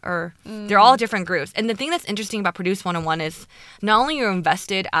IOI, or they're all different groups. And the thing that's interesting about Produce 101 is not only you're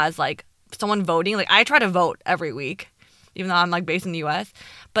invested as like someone voting, like I try to vote every week, even though I'm like based in the US.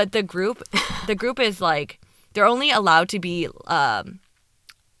 But the group is like, they're only allowed to be, I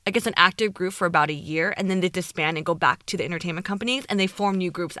guess, an active group for about a year, and then they disband and go back to the entertainment companies, and they form new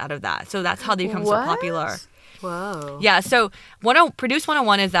groups out of that. So that's how they become so popular. Whoa. Yeah, so Produce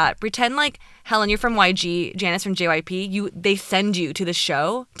 101 is that pretend like Helen, you're from YG, Janice from JYP. They send you to the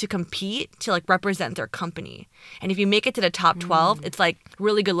show to compete to like represent their company. And if you make it to the top 12, it's like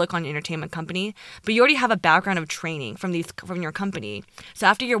really good look on your entertainment company. But you already have a background of training from your company. So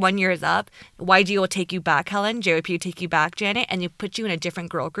after your 1 year is up, YG will take you back, Helen. JYP will take you back, Janet, and you put you in a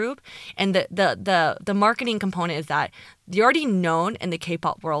different girl group. And the marketing component is that you're already known in the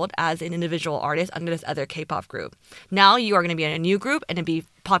K-pop world as an individual artist under this other K-pop group. Now you are going to be in a new group and to be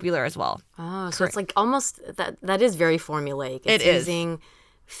popular as well. Oh, so it's like almost that is very formulaic. It's using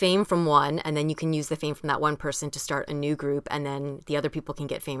fame from one, and then you can use the fame from that one person to start a new group, and then the other people can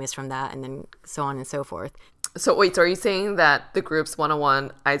get famous from that, and then so on and so forth. So wait, so are you saying that the groups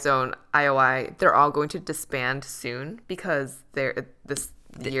 101, IZone, IOI, they're all going to disband soon because this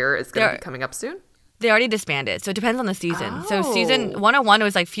year is going to be coming up soon? They already disbanded, so it depends on the season. So season 101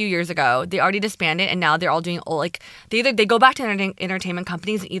 was like a few years ago. They already disbanded, and now they're all doing they go back to entertainment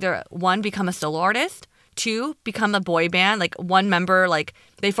companies and either one, become a solo artist, two, become a boy band, like one member, like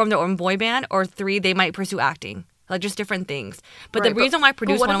they form their own boy band, or three, they might pursue acting, like just different things. But the reason why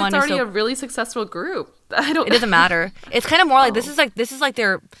Produce 101 is so, what if it's already a really successful group? It doesn't matter. It's kind of more like this is like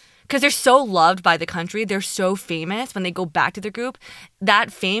their. Because they're so loved by the country, they're so famous. When they go back to the group,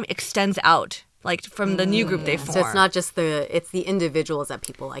 that fame extends out. Like from the new group they form. So it's not just it's the individuals that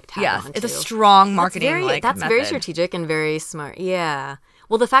people like tag on to. It's a strong marketing That's method. very strategic and very smart. Yeah.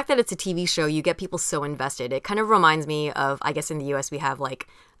 Well, the fact that it's a TV show, you get people so invested. It kind of reminds me of, I guess in the US we have like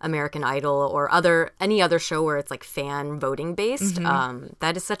American Idol or any other show where it's like fan voting based.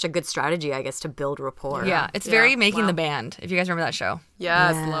 That is such a good strategy, I guess, to build rapport. Yeah, it's very Making the Band, if you guys remember that show.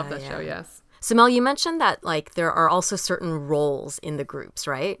 Yes, love that show, yes. So Mel, you mentioned that like there are also certain roles in the groups,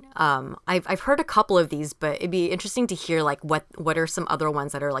 right? I've heard a couple of these, but it'd be interesting to hear like what are some other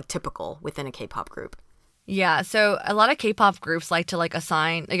ones that are like typical within a K-pop group. Yeah, so a lot of K-pop groups like to like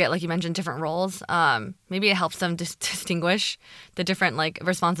assign, again, like you mentioned, different roles. Maybe it helps them distinguish the different like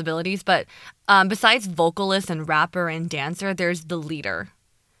responsibilities. But besides vocalist and rapper and dancer, there's the leader.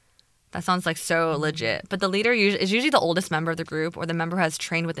 That sounds like so legit. But the leader is usually the oldest member of the group or the member who has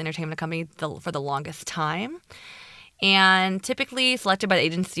trained with the entertainment company for the longest time. And typically selected by the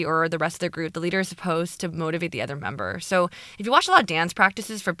agency or the rest of the group, the leader is supposed to motivate the other member. So if you watch a lot of dance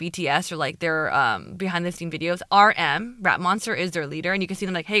practices for BTS or like their behind the scene videos, RM, Rap Monster, is their leader. And you can see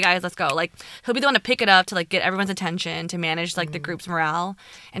them like, hey guys, let's go. Like he'll be the one to pick it up, to like get everyone's attention, to manage like the group's morale,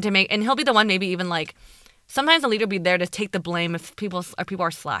 and he'll be the one maybe even like, sometimes the leader will be there to take the blame if people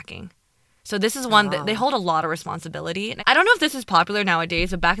are slacking. So this is one that they hold a lot of responsibility. And I don't know if this is popular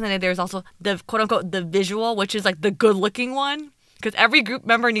nowadays, but back in the day, there's also the quote-unquote the visual, which is like the good-looking one. Because every group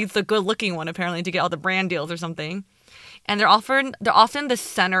member needs the good-looking one, apparently, to get all the brand deals or something. And they're often the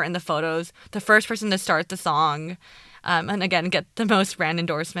center in the photos, the first person to start the song, and again, get the most brand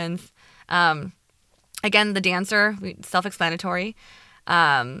endorsements. Again, the dancer, self-explanatory.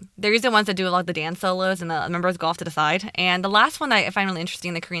 They're usually the ones that do a lot of the dance solos, and the members go off to the side. And the last one that I find really interesting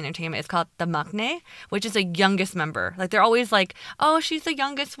in the Korean entertainment is called the maknae, which is the youngest member. Like they're always like, oh, she's the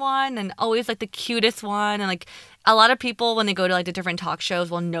youngest one, and always like the cutest one. And like a lot of people when they go to like the different talk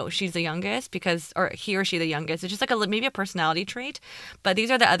shows will know she's the youngest or he or she the youngest. It's just like maybe a personality trait. But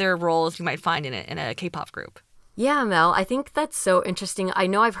these are the other roles you might find in a K-pop group. Yeah, Mel, I think that's so interesting. I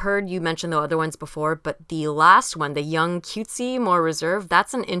know I've heard you mention the other ones before, but the last one, the young, cutesy, more reserved,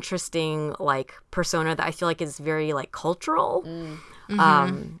 that's an interesting, like, persona that I feel like is very, like, cultural.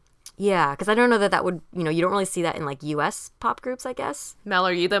 Yeah, because I don't know that would, you don't really see that in, like, U.S. pop groups, I guess. Mel,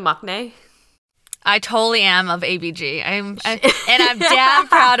 are you the maknae? I totally am of ABG. And I'm damn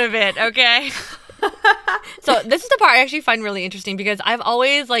proud of it, okay? So this is the part I actually find really interesting because I've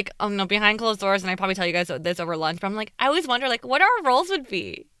always behind closed doors, and I probably tell you guys this over lunch, but I'm like, I always wonder like what our roles would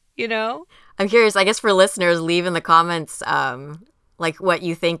be, I'm curious, I guess for listeners, leave in the comments like what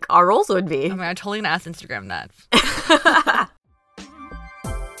you think our roles would be. I'm totally gonna ask Instagram that.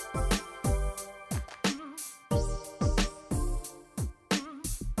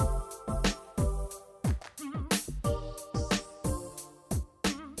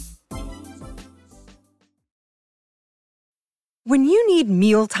 When you need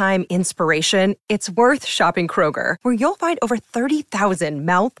mealtime inspiration, it's worth shopping Kroger, where you'll find over 30,000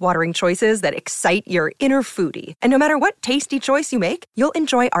 mouth-watering choices that excite your inner foodie. And no matter what tasty choice you make, you'll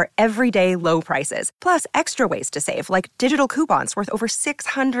enjoy our everyday low prices, plus extra ways to save, like digital coupons worth over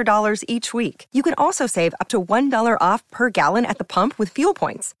 $600 each week. You can also save up to $1 off per gallon at the pump with fuel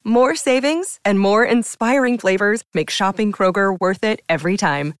points. More savings and more inspiring flavors make shopping Kroger worth it every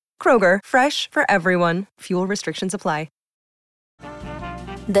time. Kroger, fresh for everyone. Fuel restrictions apply.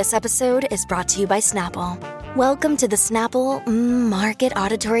 This episode is brought to you by Snapple. Welcome to the Snapple Market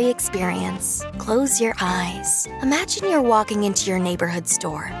Auditory Experience. Close your eyes. Imagine you're walking into your neighborhood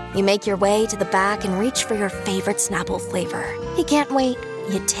store. You make your way to the back and reach for your favorite Snapple flavor. You can't wait.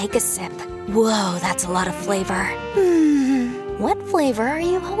 You take a sip. Whoa, that's a lot of flavor. What flavor are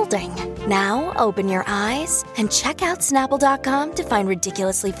you holding? Now open your eyes and check out Snapple.com to find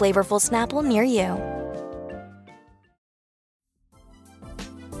ridiculously flavorful Snapple near you.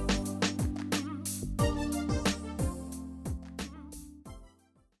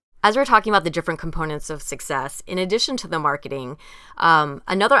 As we're talking about the different components of success, in addition to the marketing,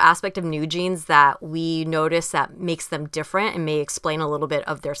 another aspect of New Jeans that we notice that makes them different and may explain a little bit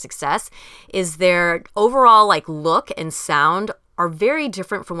of their success is their overall look and sound are very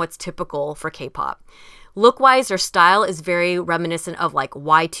different from what's typical for K-pop. Look-wise, their style is very reminiscent of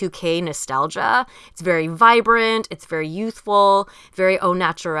Y2K nostalgia. It's very vibrant, it's very youthful, very au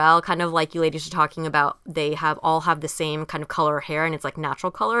naturel, kind of like you ladies are talking about. They all have the same kind of color hair, and it's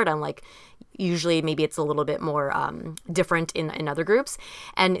natural colored, unlike usually maybe it's a little bit more different in other groups.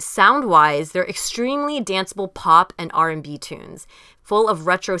 And sound-wise, they're extremely danceable pop and R&B tunes, full of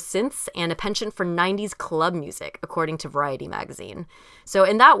retro synths and a penchant for 90s club music, according to Variety magazine. So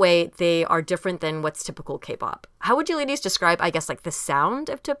in that way, they are different than what's typical K-pop. How would you ladies describe, I guess, the sound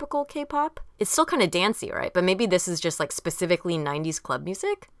of typical K-pop? It's still kind of dancey, right? But maybe this is just specifically 90s club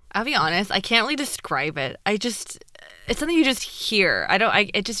music? I'll be honest, I can't really describe it. It's something you just hear. I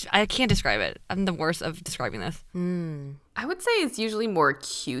can't describe it. I'm the worst of describing this. I would say it's usually more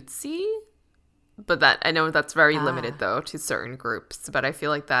cutesy, but I know that's very limited though to certain groups. But I feel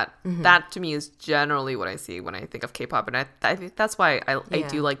like that to me is generally what I see when I think of K-pop, and I think that's why I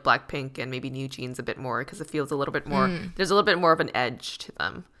do like Blackpink and maybe New Jeans a bit more, because it feels a little bit more. There's a little bit more of an edge to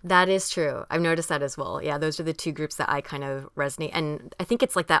them. That is true. I've noticed that as well. Yeah, those are the two groups that I kind of resonate, and I think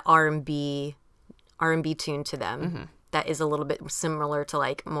it's that R&B tune to them that is a little bit similar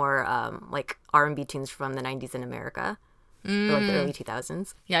to more R&B tunes from the 90s in America. Or the early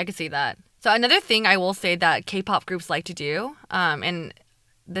 2000s. Yeah, I could see that. So another thing I will say that K-pop groups like to do, and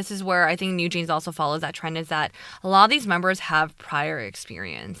this is where I think New Jeans also follows that trend, is that a lot of these members have prior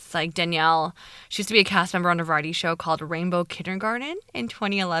experience. Like Danielle, she used to be a cast member on a variety show called Rainbow Kindergarten in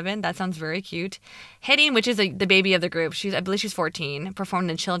 2011. That sounds very cute. Haydeen, which is the baby of the group, I believe she's 14, performed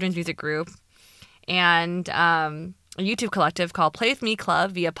in a children's music group. And a YouTube collective called Play With Me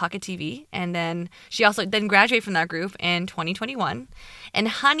Club via Pocket TV. And then she also graduated from that group in 2021. And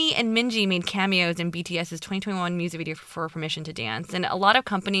Honey and Minji made cameos in BTS's 2021 music video for Permission to Dance. And a lot of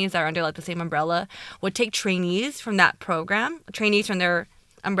companies that are under like the same umbrella would take trainees from that program, trainees from their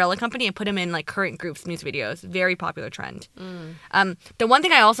umbrella company, and put them in like current groups' music videos. Very popular trend. The one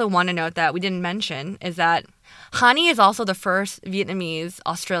thing I also want to note that we didn't mention is that Honey is also the first Vietnamese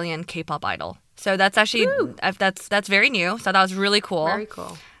Australian K-pop idol. So that's actually that's very new. So that was really cool. Very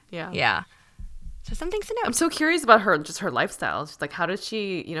cool. Yeah. Yeah. So some things to know. I'm so curious about her lifestyle. She's like, how did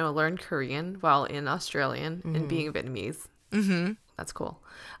she, learn Korean while in Australian and being Vietnamese? Mm-hmm. That's cool.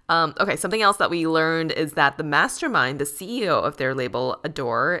 Okay, something else that we learned is that the mastermind, the CEO of their label,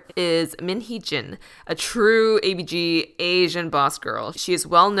 Adore, is Min Hee-jin, a true ABG Asian boss girl. She is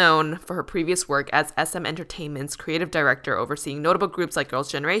well known for her previous work as SM Entertainment's creative director, overseeing notable groups like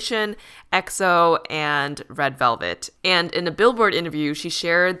Girls' Generation, EXO, and Red Velvet. And in a Billboard interview, she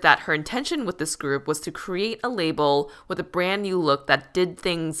shared that her intention with this group was to create a label with a brand new look that did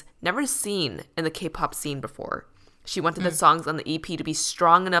things never seen in the K-pop scene before. She wanted the songs on the EP to be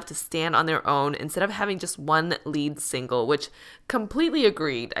strong enough to stand on their own instead of having just one lead single, which completely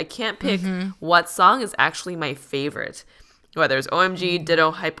agreed. I can't pick what song is actually my favorite. Whether it's OMG,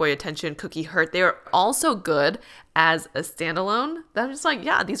 Ditto, Hype Boy, Attention, Cookie Hurt, they are all so good as a standalone that I'm just like,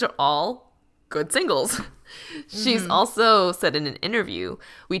 yeah, these are all good singles. She's also said in an interview,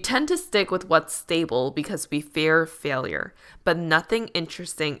 we tend to stick with what's stable because we fear failure, but nothing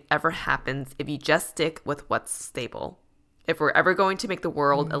interesting ever happens if you just stick with what's stable. If we're ever going to make the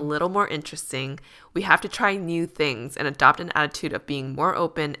world a little more interesting, we have to try new things and adopt an attitude of being more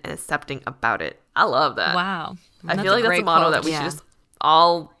open and accepting about it. I love that. Wow. I feel like that's a motto that we should just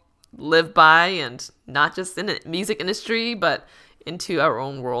all live by, and not just in the music industry, but into our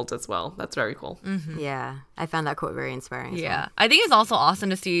own worlds as well. That's very cool. Yeah, I found that quote very inspiring. Yeah. I think it's also awesome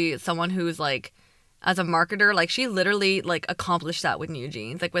to see someone who's like, as a marketer, like she literally like accomplished that with New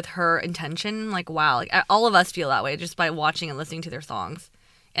Jeans, like with her intention. Like, wow, like all of us feel that way just by watching and listening to their songs.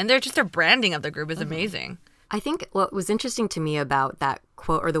 And their branding of the group is amazing. I think what was interesting to me about that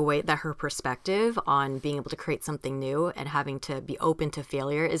quote, or the way that her perspective on being able to create something new and having to be open to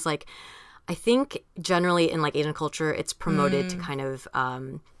failure, is like, I think generally in like Asian culture, it's promoted to kind of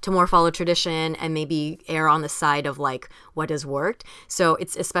to more follow tradition and maybe err on the side of like what has worked. So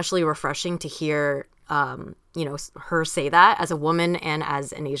it's especially refreshing to hear her say that as a woman and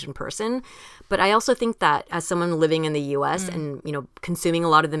as an Asian person. But I also think that as someone living in the US and, consuming a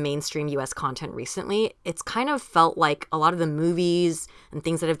lot of the mainstream US content recently, it's kind of felt like a lot of the movies and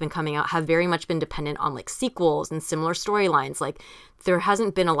things that have been coming out have very much been dependent on like sequels and similar storylines. Like there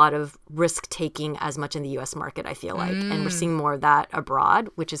hasn't been a lot of risk taking as much in the US market, I feel like. And we're seeing more of that abroad,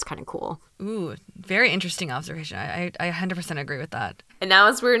 which is kind of cool. Ooh, very interesting observation. I 100% agree with that. And now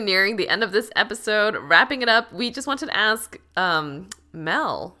as we're nearing the end of this episode, wrapping it up, we just wanted to ask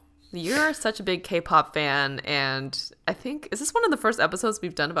Mel, you're such a big K-pop fan, and I think, is this one of the first episodes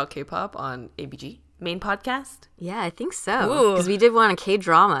we've done about K-pop on ABG main podcast? Yeah, I think so. Because we did one on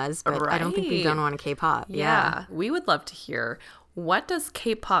K-dramas, but I don't think we've done one on K-pop. Yeah, we would love to hear, what does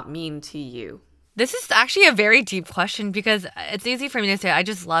K-pop mean to you? This is actually a very deep question, because it's easy for me to say I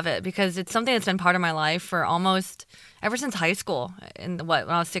just love it, because it's something that's been part of my life for almost ever since high school. When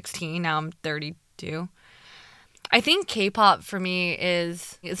I was 16, now I'm 32. I think K-pop for me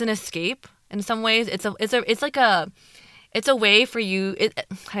is an escape in some ways. It's a way for you.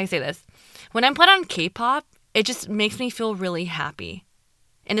 How do I say this? When I'm put on K-pop, it just makes me feel really happy,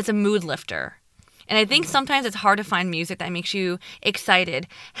 and it's a mood lifter. And I think sometimes it's hard to find music that makes you excited,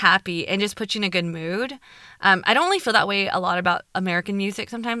 happy, and just puts you in a good mood. I don't really feel that way a lot about American music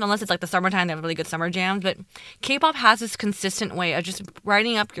sometimes, unless it's like the summertime, they have really good summer jams. But K-pop has this consistent way of just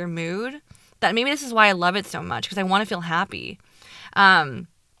brightening up your mood, that maybe this is why I love it so much, because I want to feel happy. I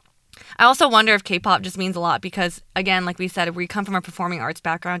also wonder if K-pop just means a lot because, again, like we said, we come from a performing arts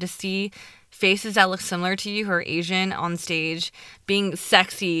background. To see faces that look similar to you who are Asian on stage being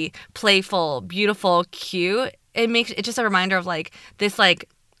sexy, playful, beautiful, cute, it's just a reminder of like this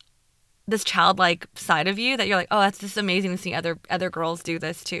childlike side of you that you're like, oh, that's just amazing to see other girls do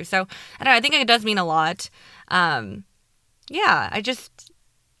this too. So I don't know, I think it does mean a lot. I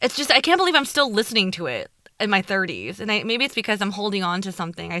can't believe I'm still listening to it in my 30s. And maybe it's because I'm holding on to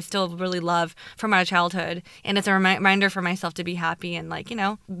something I still really love from my childhood. And it's a reminder for myself to be happy and, like,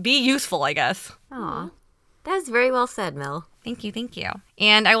 be useful, I guess. Aw, that's very well said, Mel. Thank you. Thank you.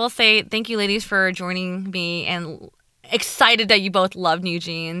 And I will say thank you, ladies, for joining me, and excited that you both love New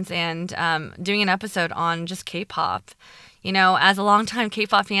Jeans and doing an episode on just K-pop. As a longtime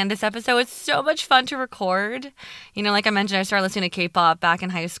K-pop fan, this episode was so much fun to record. Like I mentioned, I started listening to K-pop back in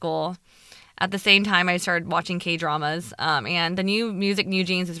high school. At the same time, I started watching K-dramas. And the new music New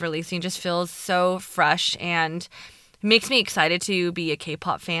Jeans is releasing just feels so fresh and makes me excited to be a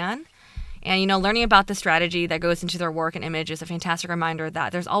K-pop fan. And, learning about the strategy that goes into their work and image is a fantastic reminder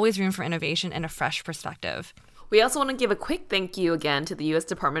that there's always room for innovation and a fresh perspective. We also want to give a quick thank you again to the U.S.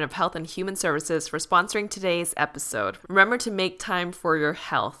 Department of Health and Human Services for sponsoring today's episode. Remember to make time for your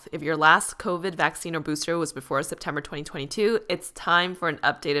health. If your last COVID vaccine or booster was before September 2022, it's time for an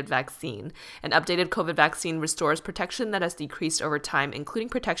updated vaccine. An updated COVID vaccine restores protection that has decreased over time, including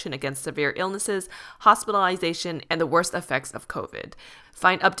protection against severe illnesses, hospitalization, and the worst effects of COVID.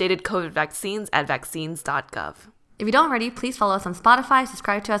 Find updated COVID vaccines at vaccines.gov. If you don't already, please follow us on Spotify,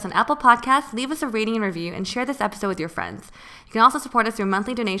 subscribe to us on Apple Podcasts, leave us a rating and review, and share this episode with your friends. You can also support us through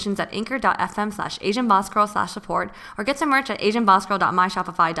monthly donations at anchor.fm/AsianBossGirl/support or get some merch at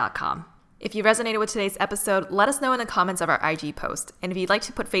asianbossgirl.myshopify.com. If you resonated with today's episode, let us know in the comments of our IG post. And if you'd like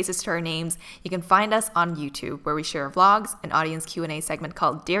to put faces to our names, you can find us on YouTube, where we share vlogs, an audience Q&A segment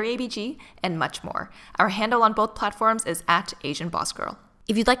called Dear ABG, and much more. Our handle on both platforms is @AsianBossGirl.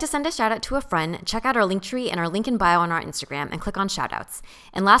 If you'd like to send a shout out to a friend, check out our Linktree and our link in bio on our Instagram and click on shoutouts.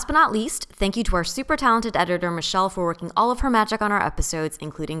 And last but not least, thank you to our super talented editor, Michelle, for working all of her magic on our episodes,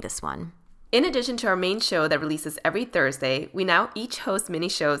 including this one. In addition to our main show that releases every Thursday, we now each host mini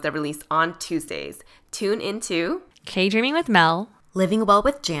shows that release on Tuesdays. Tune into K-Dreaming with Mel, Living Well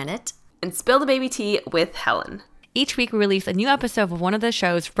with Janet, and Spill the Baby Tea with Helen. Each week we release a new episode of one of the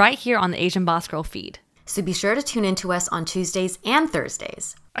shows right here on the Asian Boss Girl feed. So be sure to tune in to us on Tuesdays and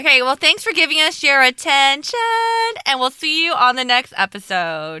Thursdays. Okay, well, thanks for giving us your attention, and we'll see you on the next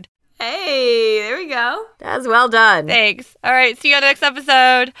episode. Hey, there we go. That's well done. Thanks. All right, see you on the next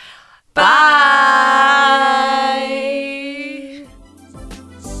episode. Bye.